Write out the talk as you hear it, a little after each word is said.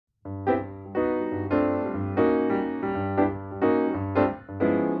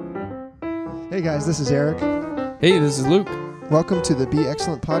Hey guys, this is Eric. Hey, this is Luke. Welcome to the Be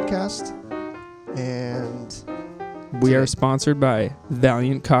Excellent podcast. And We are sponsored by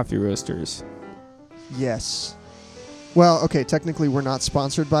Valiant Coffee Roasters. yes. Well, okay, technically we're not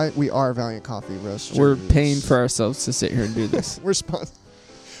sponsored by it. We are Valiant Coffee Roasters. We're paying for ourselves to sit here and do this. We're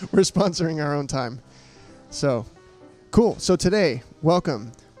sponsoring our own time. So, cool. So today,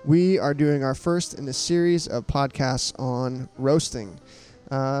 welcome. We are doing our first in a series of podcasts on roasting.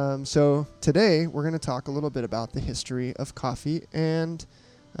 So today we're going to talk a little bit about the history of coffee and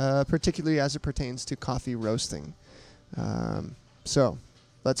particularly as it pertains to coffee roasting. So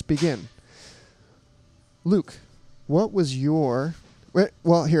let's begin. Luke, what was your...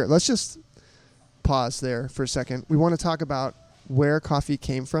 Well, here, let's just pause there for a second. We want to talk about where coffee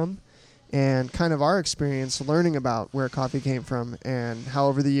came from and kind of our experience learning about where coffee came from and how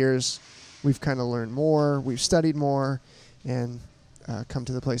over the years we've kind of learned more, we've studied more, and come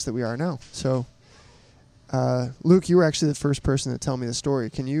to the place that we are now. So, Luke, you were actually the first person to tell me the story.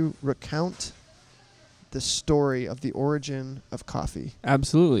 Can you recount the story of the origin of coffee?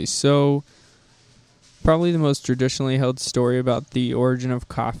 Absolutely. So, probably the most traditionally held story about the origin of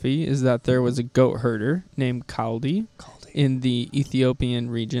coffee is that there was a goat herder named Kaldi in the Ethiopian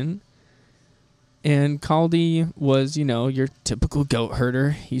region. And Kaldi was, your typical goat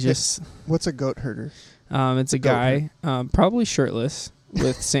herder. He just... What's a goat herder? It's a guy, probably shirtless,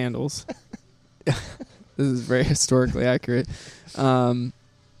 with sandals. This is very historically accurate.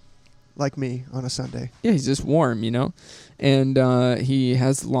 Like me on a Sunday. Yeah, he's just warm, And he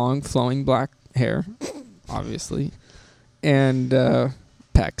has long, flowing black hair, obviously, and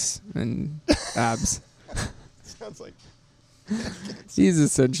pecs and abs. Sounds like... He's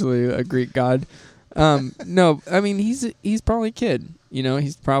essentially a Greek god. No, I mean, he's probably a kid.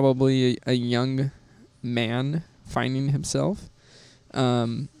 He's probably a young man finding himself.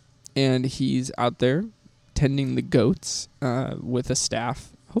 And he's out there tending the goats with a staff.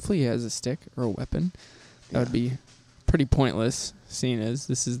 Hopefully he has a stick or a weapon. That would be pretty pointless, seeing as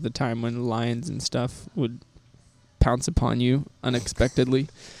this is the time when lions and stuff would pounce upon you unexpectedly.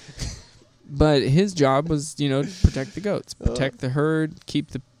 But his job was, to protect the goats, protect the herd,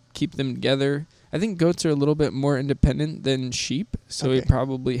 keep them together. I think goats are a little bit more independent than sheep, so he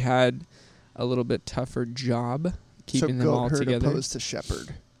probably had a little bit tougher job keeping them all together. So goat herd opposed to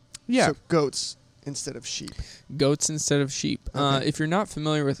shepherd. Yeah. So goats instead of sheep. Goats instead of sheep. Okay. If you're not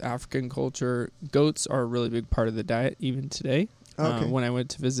familiar with African culture, goats are a really big part of the diet even today. Okay. When I went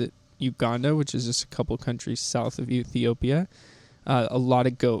to visit Uganda, which is just a couple countries south of Ethiopia, a lot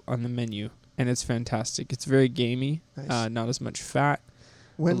of goat on the menu, and it's fantastic. It's very gamey, not as much fat.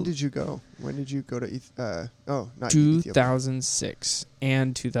 When did you go? When did you go to not 2006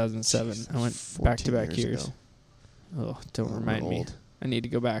 and 2007. Jeez, I went back-to-back years. Ago. Oh, don't remind me. Old. I need to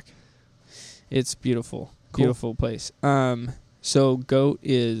go back. It's beautiful. Cool. Beautiful place. So goat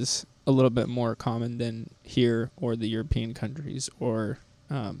is a little bit more common than here or the European countries or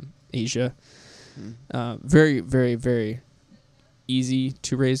Asia. Very, very, very easy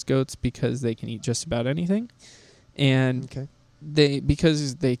to raise goats because they can eat just about anything. And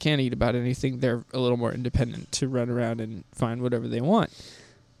because they can't eat about anything, they're a little more independent to run around and find whatever they want,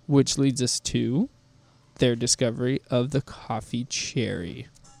 which leads us to their discovery of the coffee cherry.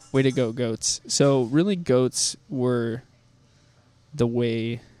 Way to go, goats. So really, goats were the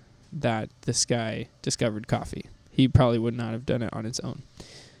way that this guy discovered coffee. He probably would not have done it on his own.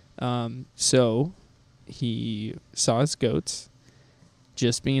 So he saw his goats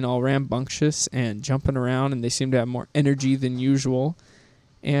just being all rambunctious and jumping around, and they seemed to have more energy than usual.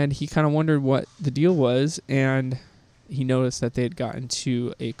 And he kind of wondered what the deal was, and he noticed that they had gotten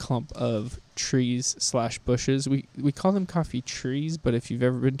to a clump of trees/bushes. We call them coffee trees, but if you've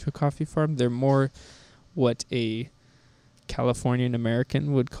ever been to a coffee farm, they're more what a Californian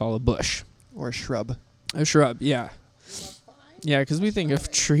American would call a bush. Or a shrub. A shrub, yeah. Yeah, because we think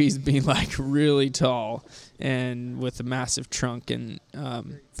of trees being like really tall and with a massive trunk and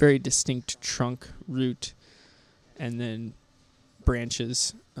very distinct trunk, root, and then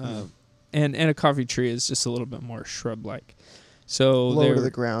branches. And a coffee tree is just a little bit more shrub-like. So lower to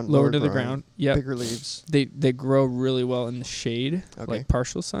the ground. Lower to the ground. Yeah. Bigger leaves. They grow really well in the shade, like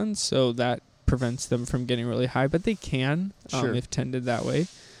partial sun, so that prevents them from getting really high. But they can, if tended that way.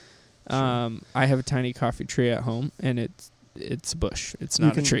 Sure. I have a tiny coffee tree at home, and it's a bush. It's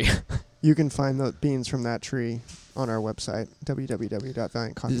not a tree. You can find the beans from that tree on our website,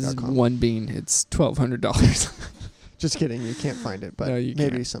 www.valiantcoffee.com. This is one bean. It's $1,200. Just kidding. You can't find it, but no,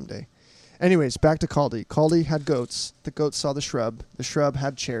 maybe someday. Anyways, back to Kaldi. Kaldi had goats. The goats saw the shrub. The shrub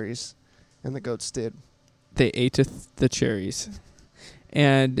had cherries, and the goats did. They ate the cherries.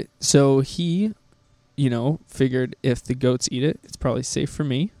 And so he, figured if the goats eat it, it's probably safe for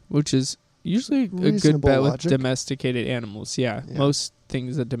me, which is usually a good Reasonable bet with logic. domesticated animals. Yeah. Yeah. Most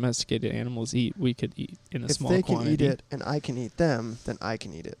things that domesticated animals eat, we could eat in a If small they quantity. can eat it and I can eat them, then I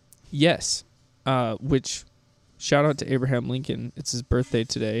can eat it. Yes. Which, shout out to Abraham Lincoln. It's his birthday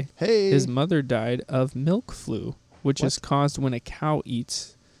today. Hey. His mother died of milk flu, which What? is caused when a cow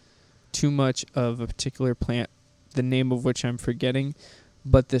eats too much of a particular plant, the name of which I'm forgetting.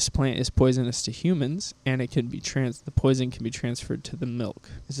 But this plant is poisonous to humans, and it can be the poison can be transferred to the milk.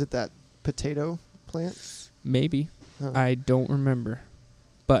 Is it that potato plant? Maybe. Huh. I don't remember.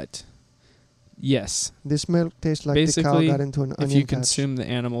 But, yes. This milk tastes like the Basically, cow got into an onion if you patch. consume the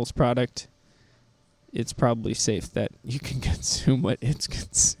animal's product, it's probably safe that you can consume what it's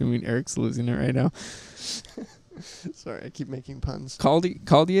consuming. Eric's losing it right now. Sorry, I keep making puns.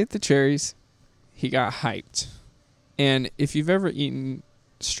 Caldy ate the cherries. He got hyped. And if you've ever eaten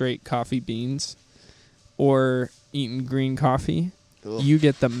straight coffee beans or eaten green coffee, Ugh. you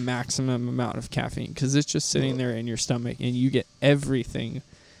get the maximum amount of caffeine because it's just sitting there in your stomach, and you get everything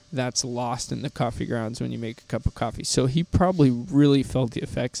that's lost in the coffee grounds when you make a cup of coffee. So he probably really felt the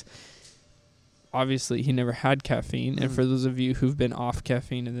effects. Obviously, he never had caffeine, and for those of you who've been off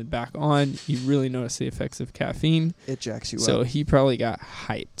caffeine and then back on, you really notice the effects of caffeine. It jacks you up. So he probably got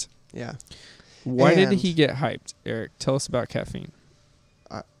hyped. Yeah. Why did And- he get hyped, Eric? Tell us about caffeine.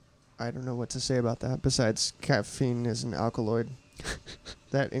 I don't know what to say about that. Besides, caffeine is an alkaloid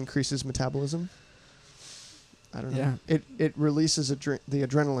that increases metabolism. I don't know. Yeah. It releases the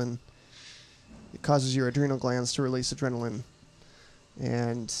adrenaline. It causes your adrenal glands to release adrenaline.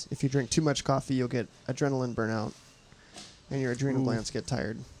 And if you drink too much coffee, you'll get adrenaline burnout. And your adrenal Ooh. glands get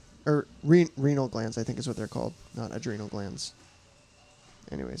tired. Or renal glands, I think is what they're called. Not adrenal glands.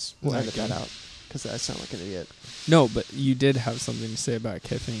 Anyways, we'll edit that out. Because I sound like an idiot. No, but you did have something to say about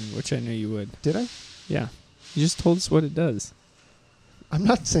caffeine, which I knew you would. Did I? Yeah. You just told us what it does. I'm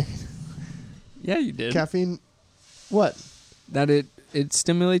not saying Yeah, you did. caffeine. What? That it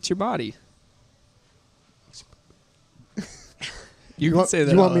stimulates your body. You can say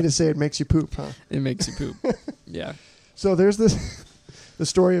that. You want out me loud. to say it makes you poop, huh? It makes you poop. Yeah. So there's this, the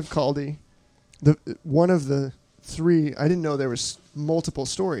story of Caldy. One of the three. I didn't know there was multiple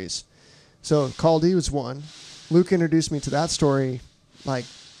stories. So Caldy was one. Luke introduced me to that story like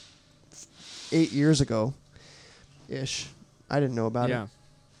 8 years ago, ish. I didn't know about Yeah. it.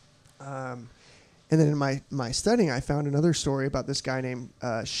 And then in my studying, I found another story about this guy named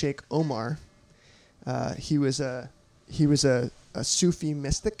Sheikh Omar. He was a Sufi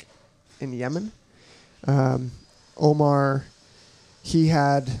mystic in Yemen. Omar, he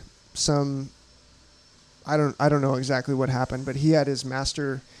had some. I don't know exactly what happened, but he had his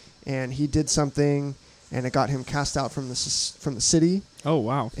master, and he did something, and it got him cast out from the city. Oh,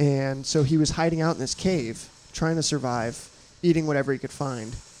 wow. And so he was hiding out in this cave, trying to survive, eating whatever he could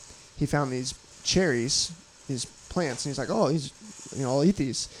find. He found these cherries, these plants, and he's like, "Oh, I'll eat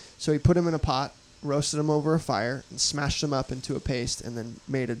these." So he put them in a pot, roasted them over a fire, and smashed them up into a paste, and then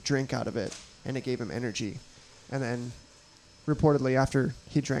made a drink out of it, and it gave him energy. And then, reportedly, after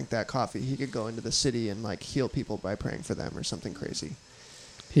he drank that coffee, he could go into the city and like heal people by praying for them or something crazy.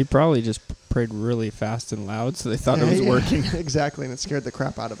 He probably just prayed really fast and loud, so they thought it was Yeah, working. Exactly, and it scared the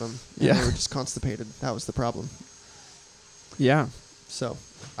crap out of them. And Yeah. they were just constipated. That was the problem. Yeah. So,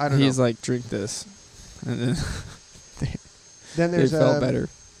 I don't know. He's like, drink this. And then Then they there's felt better.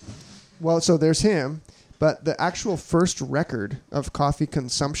 Well, so there's him, but the actual first record of coffee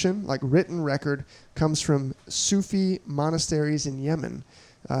consumption, like written record, comes from Sufi monasteries in Yemen.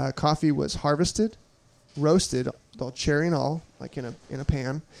 Coffee was harvested, roasted, all cherry and all, like in a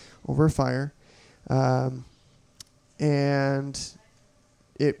pan, over a fire, and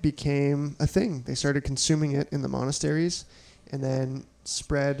it became a thing. They started consuming it in the monasteries, and then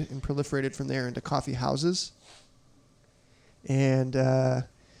spread and proliferated from there into coffee houses. And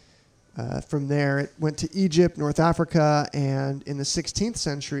from there, it went to Egypt, North Africa, and in the 16th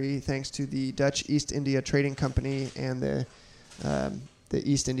century, thanks to the Dutch East India Trading Company and the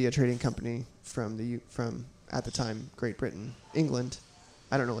East India Trading Company from at the time Great Britain, England.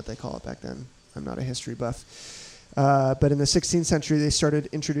 I don't know what they call it back then. I'm not a history buff. But in the 16th century, they started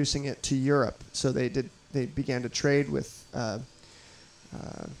introducing it to Europe. So they began to trade with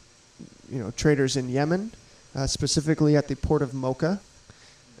traders in Yemen, specifically at the port of Mocha.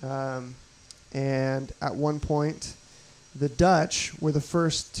 And at one point, the Dutch were the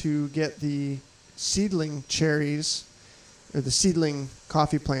first to get the seedling cherries, or the seedling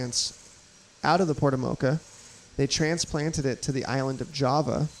coffee plants, out of the port of Mocha. They transplanted it to the island of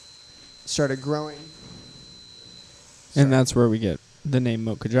Java, started growing. And that's where we get the name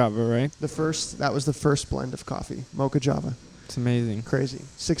Mocha Java, right? That was the first blend of coffee, Mocha Java. It's amazing. Crazy.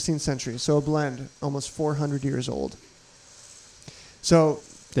 16th century. So a blend, almost 400 years old. So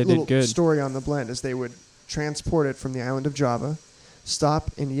They little did good. story on the blend is they would transport it from the island of Java,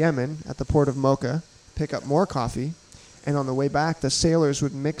 stop in Yemen at the port of Mocha, pick up more coffee, and on the way back, the sailors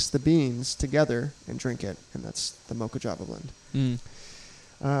would mix the beans together and drink it, and that's the Mocha Java blend.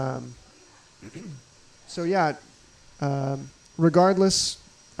 So yeah, regardless,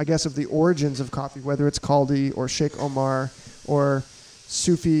 I guess, of the origins of coffee, whether it's Kaldi or Sheikh Omar or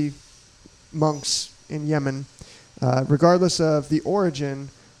Sufi monks in Yemen, regardless of the origin,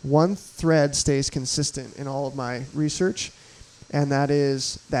 one thread stays consistent in all of my research, and that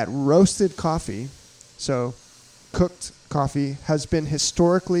is that roasted coffee, so cooked coffee, has been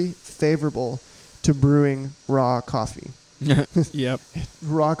historically favorable to brewing raw coffee. Yep.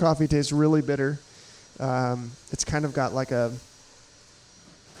 Raw coffee tastes really bitter. It's kind of got like a,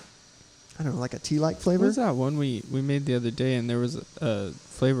 I don't know, like a tea-like flavor. What was that one we made the other day, and there was a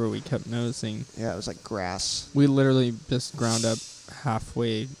flavor we kept noticing? Yeah, it was like grass. We literally just ground up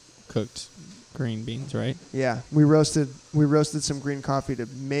halfway cooked green beans, right? Yeah, we roasted some green coffee to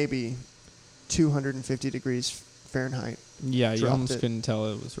maybe 250 degrees Fahrenheit. Yeah, you Dropped almost it. couldn't tell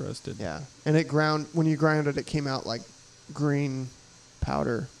it was roasted. Yeah, and when you ground it, it came out like green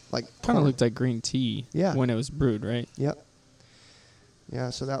powder, like Kind of corn. looked like green tea Yeah. when it was brewed, right? Yep. Yeah,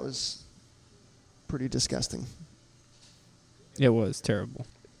 so that was pretty disgusting. It was terrible.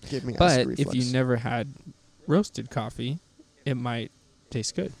 Gave me But acid reflux. if you never had roasted coffee, it might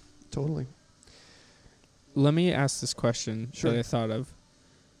taste good. Totally. Let me ask this question Sure. that I thought of.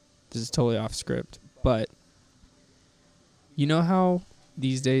 This is totally off script, but you know how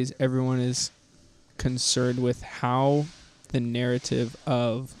these days everyone is concerned with how the narrative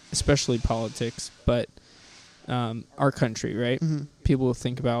of, especially politics, but our country, right? Mm-hmm. People will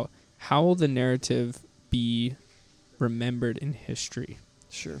think about how will the narrative be remembered in history,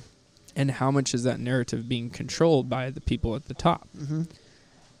 Sure. and how much is that narrative being controlled by the people at the top. Mm-hmm.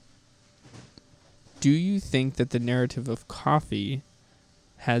 Do you think that the narrative of coffee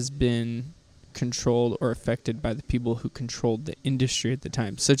has been controlled or affected by the people who controlled the industry at the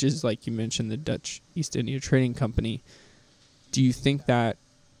time, such as, like you mentioned, the Dutch East India Trading Company? Do you think that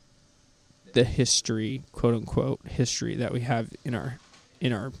the history, quote unquote, history that we have in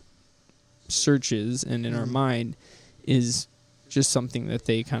our searches and in our mind is just something that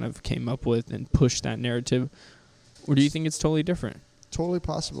they kind of came up with and pushed that narrative? Or do you think it's totally different? Totally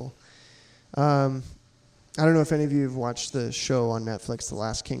possible. I don't know if any of you have watched the show on Netflix, The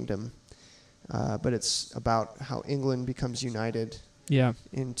Last Kingdom, but it's about how England becomes united Yeah,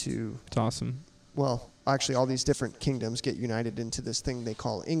 into, it's awesome. well, actually all these different kingdoms get united into this thing they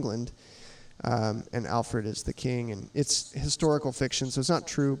call England, and Alfred is the king, and it's historical fiction, so it's not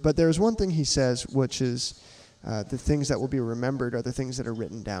true, but there's one thing he says, which is the things that will be remembered are the things that are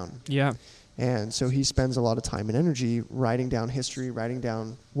written down. Yeah. And so he spends a lot of time and energy writing down history, writing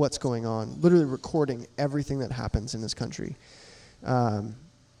down what's going on, literally recording everything that happens in this country.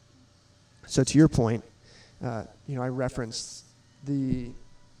 So to your point, I referenced the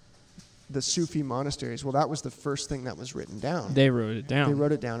Sufi monasteries. Well, that was the first thing that was written down. They wrote it down. They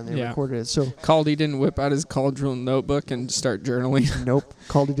wrote it down and they Yeah. recorded it. So Kaldi didn't whip out his cauldron notebook and start journaling. nope,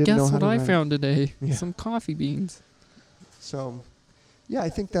 Kaldi didn't know Guess how what to I write. found today? Yeah. Some coffee beans. So, yeah, I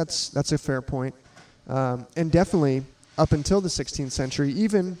think that's a fair point. And definitely, up until the 16th century,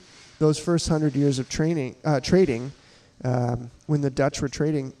 even those first 100 years of trading, when the Dutch were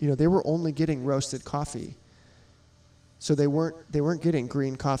trading, they were only getting roasted coffee. So they weren't getting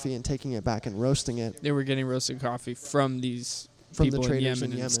green coffee and taking it back and roasting it. They were getting roasted coffee from these From the people in traders Yemen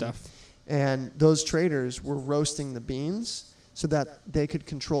in Yemen. and stuff. And those traders were roasting the beans so that they could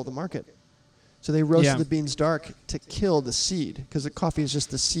control the market. So they roasted Yeah. the beans dark to kill the seed, because the coffee is just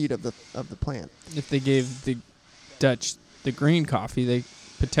the seed of the plant. If they gave the Dutch the green coffee, they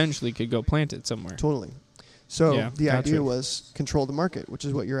potentially could go plant it somewhere. Totally. So Yeah, the idea gotcha. was control the market, which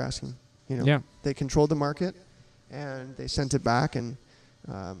is what you're asking. Yeah. They controlled the market, and they sent it back, and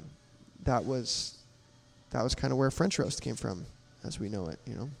that was kind of where French roast came from, as we know it.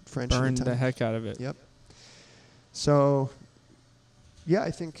 French Burned the Italian. heck out of it. Yep. So, yeah, I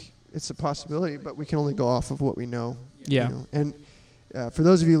think it's a possibility, but we can only go off of what we know. Yeah. And for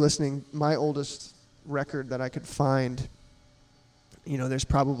those of you listening, my oldest record that I could find, there's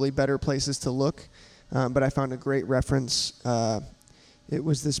probably better places to look, but I found a great reference. It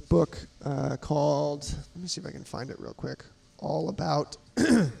was this book called, let me see if I can find it real quick, All About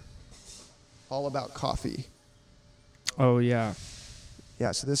Coffee. Oh, yeah.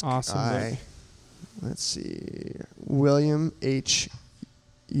 Yeah, so this Awesome guy, let's see, William H.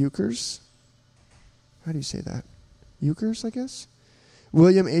 Euchers. How do you say that? Euchers, I guess?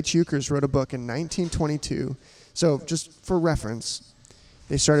 William H. Euchers wrote a book in 1922. So just for reference,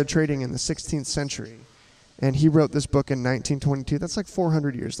 they started trading in the 16th century, and he wrote this book in 1922. That's like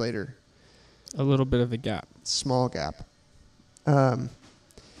 400 years later. A little bit of a gap. Small gap.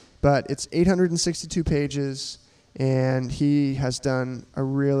 But it's 862 pages, and he has done a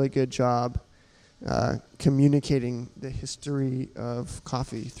really good job communicating the history of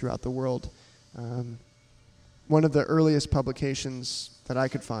coffee throughout the world. One of the earliest publications that I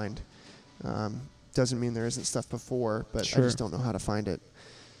could find. Doesn't mean there isn't stuff before, but Sure. I just don't know how to find it.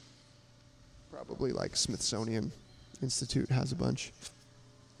 Probably like Smithsonian Institute has a bunch.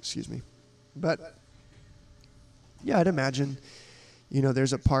 Excuse me. But yeah, I'd imagine,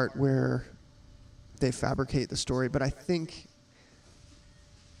 there's a part where they fabricate the story, but I think,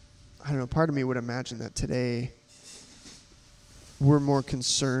 I don't know, part of me would imagine that today we're more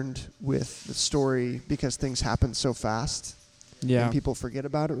concerned with the story because things happen so fast. Yeah. And people forget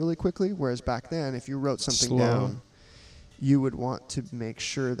about it really quickly, whereas back then, if you wrote something Slow. down, you would want to make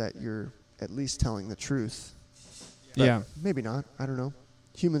sure that you're at least telling the truth. But Yeah. maybe not. I don't know.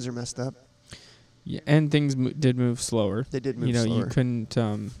 Humans are messed up. Yeah, and things did move slower. They did move You slower. couldn't.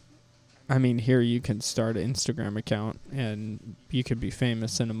 Here you can start an Instagram account and you could be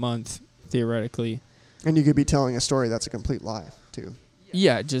famous in a month, theoretically. And you could be telling a story that's a complete lie, too.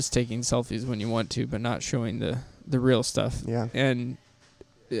 Yeah, just taking selfies when you want to, but not showing the real stuff. Yeah. And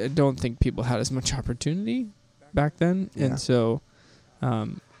I don't think people had as much opportunity back then, Yeah. and so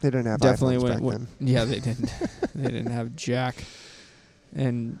They didn't have definitely iPhones back went. then. Yeah, they didn't. They didn't have jack,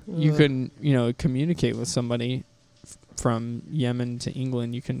 and you Ugh. couldn't communicate with somebody from Yemen to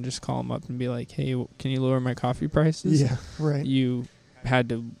England. You couldn't just call them up and be like, "Hey, can you lower my coffee prices?" Yeah, right. You had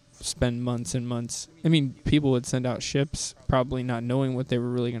to spend months and months. I mean, people would send out ships probably not knowing what they were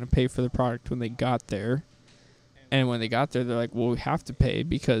really going to pay for the product when they got there. And when they got there, they're like, well, we have to pay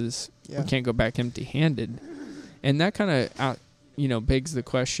because Yeah. we can't go back empty-handed. And that kind of, begs the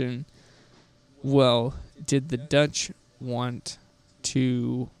question, well, did the Dutch want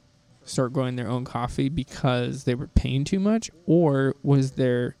to start growing their own coffee because they were paying too much? Or was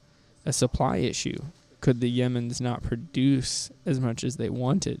there a supply issue? Could the Yemens not produce as much as they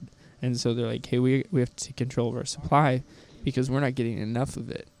wanted? And so they're like, hey, we have to take control of our supply because we're not getting enough of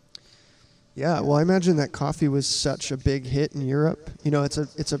it. Yeah, well, I imagine that coffee was such a big hit in Europe.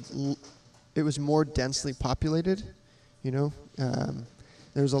 It was more densely populated. There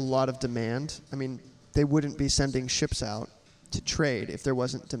was a lot of demand. I mean, they wouldn't be sending ships out to trade if there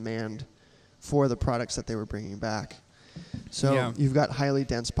wasn't demand for the products that they were bringing back. So Yeah. you've got highly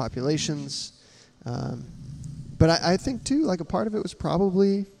dense populations. But I think, too, like a part of it was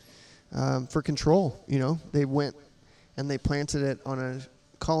probably for control. They went and they planted it on a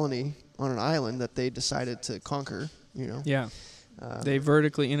colony on an island that they decided to conquer, Yeah. They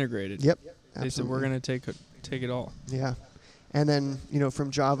vertically integrated. Yep. They said, we're going to take it all. Yeah. And then,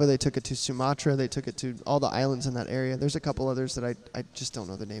 from Java, they took it to Sumatra. They took it to all the islands in that area. There's a couple others that I just don't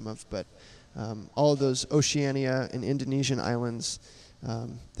know the name of. But all of those Oceania and Indonesian islands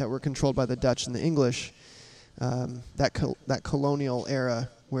that were controlled by the Dutch and the English, that colonial era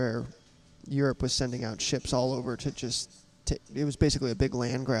where Europe was sending out ships all over to it was basically a big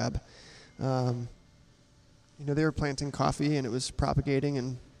land grab. They were planting coffee and it was propagating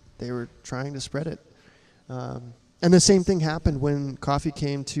and they were trying to spread it. And the same thing happened when coffee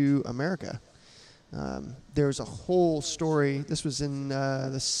came to America. There was a whole story. This was in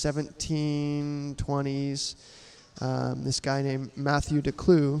the 1720s. This guy named Matthew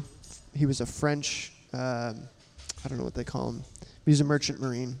Declue, he was a French, I don't know what they call him. He was a merchant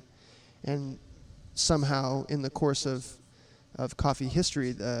marine. And somehow in the course of coffee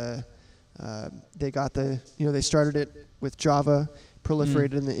history, they got they started it with Java,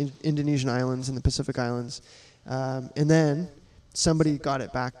 proliferated in the Indonesian islands and the Pacific Islands. And then somebody got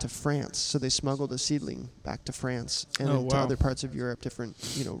it back to France. So they smuggled a seedling back to France and into other parts of Europe. Different,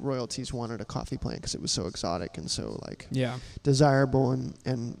 royalties wanted a coffee plant because it was so exotic and so desirable.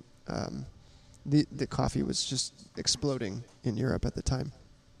 And the coffee was just exploding in Europe at the time.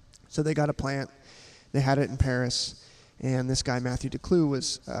 So they got a plant. They had it in Paris. And this guy, Matthew Declue,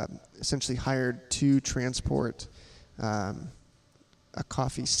 was essentially hired to transport a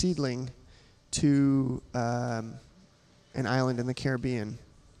coffee seedling to an island in the Caribbean,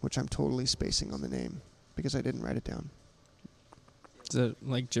 which I'm totally spacing on the name because I didn't write it down. Is it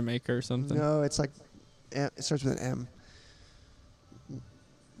like Jamaica or something? No, it's like, it starts with an M.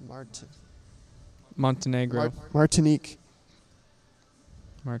 Montenegro. Martinique.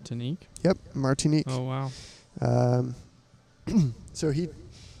 Martinique. Yep, Martinique. Oh wow. So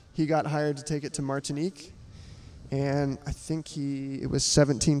he got hired to take it to Martinique, and I think it was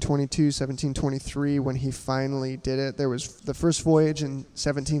 1722, 1723 when he finally did it. There was the first voyage in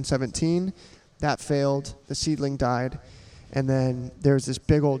 1717. That failed. The seedling died. And then there was this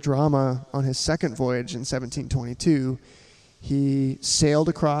big old drama on his second voyage in 1722. He sailed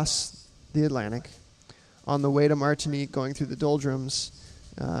across the Atlantic on the way to Martinique, going through the doldrums,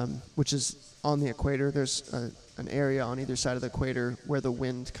 which is on the equator. There's an area on either side of the equator where the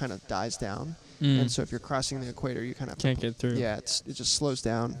wind kind of dies down. And so if you're crossing the equator, you kind of can't get through. Yeah, it just slows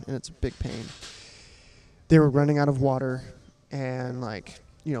down, and it's a big pain. They were running out of water and,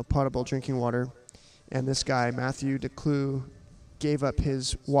 potable drinking water. And this guy, Matthew Declue, gave up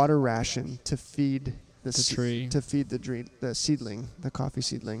his water ration to feed the tree, to feed the seedling, the coffee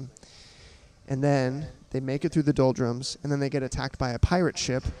seedling. And then they make it through the doldrums, and then they get attacked by a pirate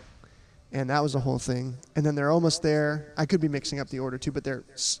ship, and that was the whole thing. And then they're almost there. I could be mixing up the order too, but they're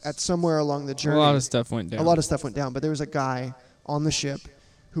at somewhere along the journey. A lot of stuff went down. But there was a guy on the ship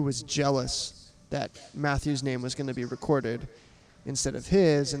who was jealous that Matthew's name was going to be recorded instead of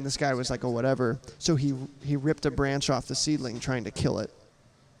his, and this guy was like, oh, whatever. So he ripped a branch off the seedling trying to kill it.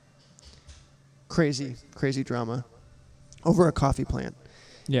 Crazy drama over a coffee plant.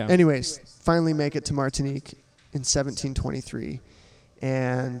 Yeah. Anyways, finally make it to Martinique in 1723,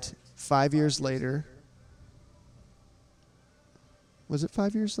 and 5 years later, was it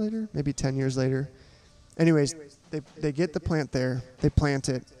 5 years later? Maybe 10 years later. Anyways, they get the plant there, they plant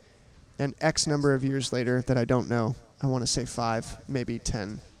it, and X number of years later that I don't know, I want to say 5, maybe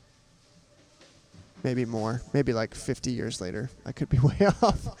 10, maybe more, maybe like 50 years later. I could be way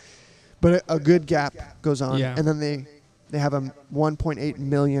off. But a good gap goes on, and then they have 1.8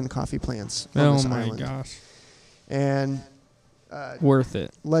 million coffee plants on this island. Oh my gosh. And worth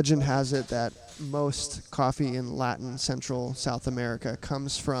it. Legend has it that most coffee in Latin, Central, South America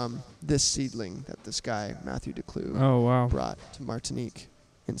comes from this seedling that this guy, Matthew Declue, brought to Martinique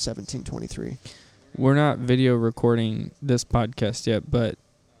in 1723. We're not video recording this podcast yet, but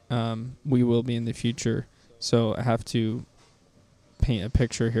we will be in the future. So I have to paint a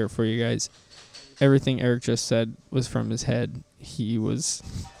picture here for you guys. Everything Eric just said was from his head. He was...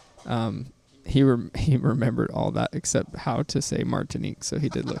 He remembered all that except how to say Martinique, so he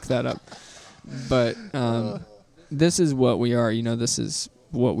did look that up. But this is what we are. This is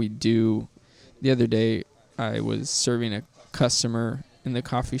what we do. The other day, I was serving a customer in the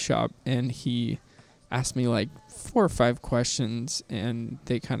coffee shop, and he asked me like 4 or 5 questions, and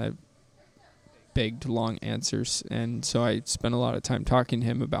they kind of begged long answers. And so I spent a lot of time talking to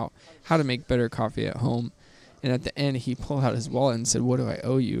him about how to make better coffee at home. And at the end, he pulled out his wallet and said, "What do I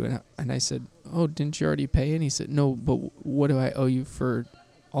owe you?" And I said, "Oh, didn't you already pay?" And he said, "No, but what do I owe you for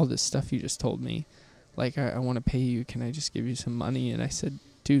all this stuff you just told me? Like, I want to pay you. Can I just give you some money?" And I said,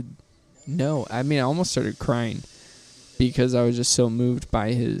 "Dude, no." I mean, I almost started crying because I was just so moved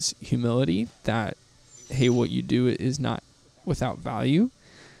by his humility that, hey, what you do is not without value.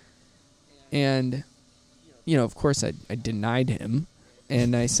 And, of course, I denied him.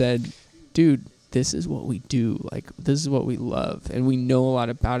 And I said, "Dude, this is what we do. Like, this is what we love. And we know a lot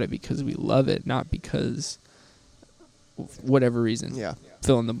about it because we love it, not because whatever reason." Yeah.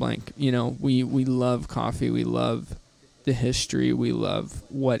 Fill in the blank. We love coffee. We love the history. We love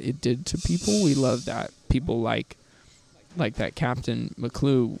what it did to people. We love that people like that Captain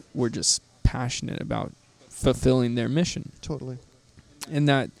McClue were just passionate about fulfilling their mission. Totally. And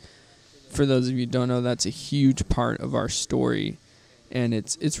that, for those of you who don't know, that's a huge part of our story. And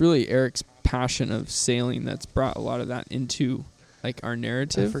it's really Eric's passion of sailing that's brought a lot of that into like our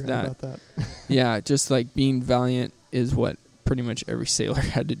narrative. I forgot about that. Yeah, just like being valiant is what pretty much every sailor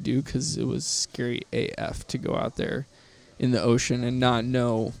had to do, because it was scary AF to go out there in the ocean and not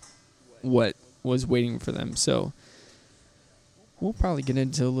know what was waiting for them. So we'll probably get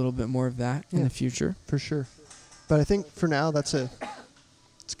into a little bit more of that in the future. For sure. But I think for now it's a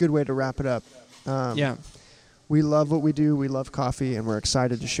good way to wrap it up. Yeah. We love what we do. We love coffee, and we're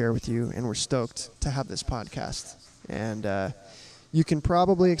excited to share with you, and we're stoked to have this podcast. And you can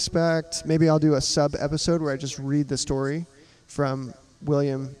probably expect, maybe I'll do a sub-episode where I just read the story from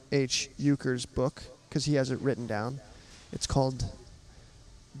William H. Euchre's book, because he has it written down. It's called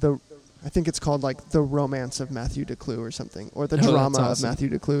The Romance of Matthew Declue or something, or the drama of Matthew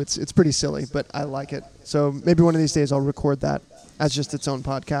Declue. It's pretty silly, but I like it. So maybe one of these days I'll record that as just its own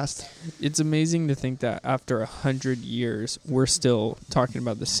podcast. It's amazing to think that after 100 years, we're still talking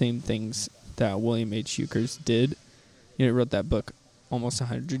about the same things that William H. Euchre did. He wrote that book almost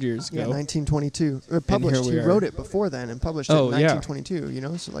 100 years ago. Yeah, 1922. Published. He wrote it before then and published it in 1922. You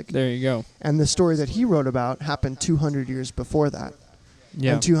know, so like there you go. And the story that he wrote about happened 200 years before that.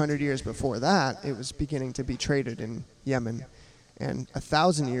 Yeah. And 200 years before that, it was beginning to be traded in Yemen. And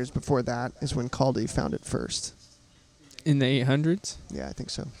 1,000 years before that is when Chaldee found it first. In the 800s? Yeah, I think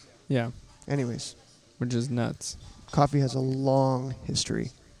so. Yeah. Anyways. Which is nuts. Coffee has a long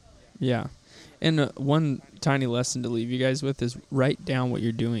history. Yeah. And one tiny lesson to leave you guys with is write down what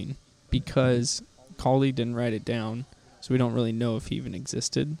you're doing, because Chaldee didn't write it down, so we don't really know if he even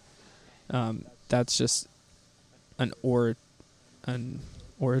existed. That's just an oratory?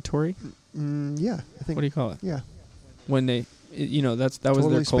 Yeah, I think. What do you call it? Yeah. When they, that was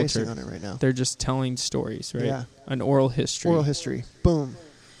totally their culture. Spacing on it right now. They're just telling stories, right? Yeah. An oral history. Oral history. Boom.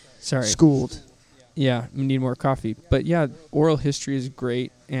 Sorry. Schooled. Yeah, we need more coffee. But yeah, oral history is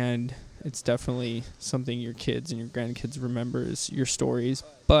great, and it's definitely something your kids and your grandkids remember is your stories.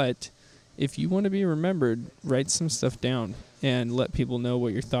 But if you want to be remembered, write some stuff down and let people know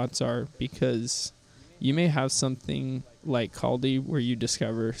what your thoughts are, because you may have something like Chaldee where you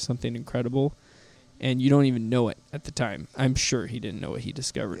discover something incredible and you don't even know it at the time. I'm sure he didn't know what he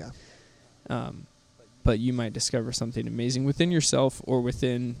discovered. Yeah. But you might discover something amazing within yourself or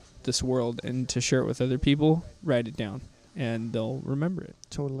within this world, and to share it with other people, write it down and they'll remember it.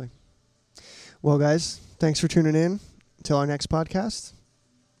 Totally. Well, guys, thanks for tuning in. Until our next podcast,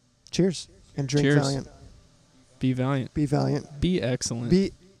 cheers and drink Cheers. Valiant. Be valiant. Be valiant. Be excellent.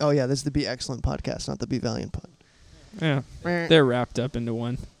 This is the Be Excellent podcast, not the Be Valiant pod. Yeah. They're wrapped up into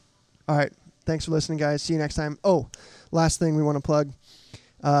one. All right. Thanks for listening, guys. See you next time. Oh, last thing we want to plug.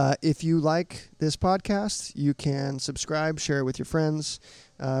 If you like this podcast, you can subscribe, share it with your friends.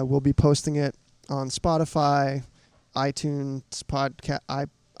 We'll be posting it on Spotify, iTunes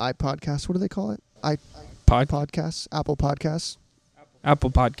iPodcast. What do they call it? Podcasts, Apple Podcasts.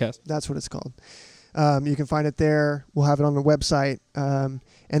 Apple Podcast. That's what it's called. You can find it there. We'll have it on the website.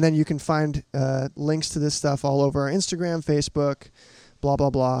 And then you can find links to this stuff all over our Instagram, Facebook, blah,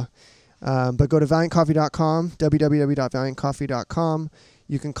 blah, blah. But go to valiantcoffee.com, www.valiantcoffee.com.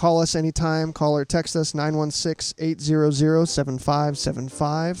 You can call us anytime. Call or text us,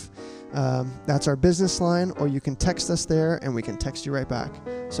 916-800-7575. That's our business line, or you can text us there, and we can text you right back.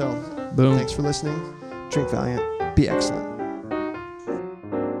 So, Boom. Thanks for listening. Drink Valiant. Be excellent.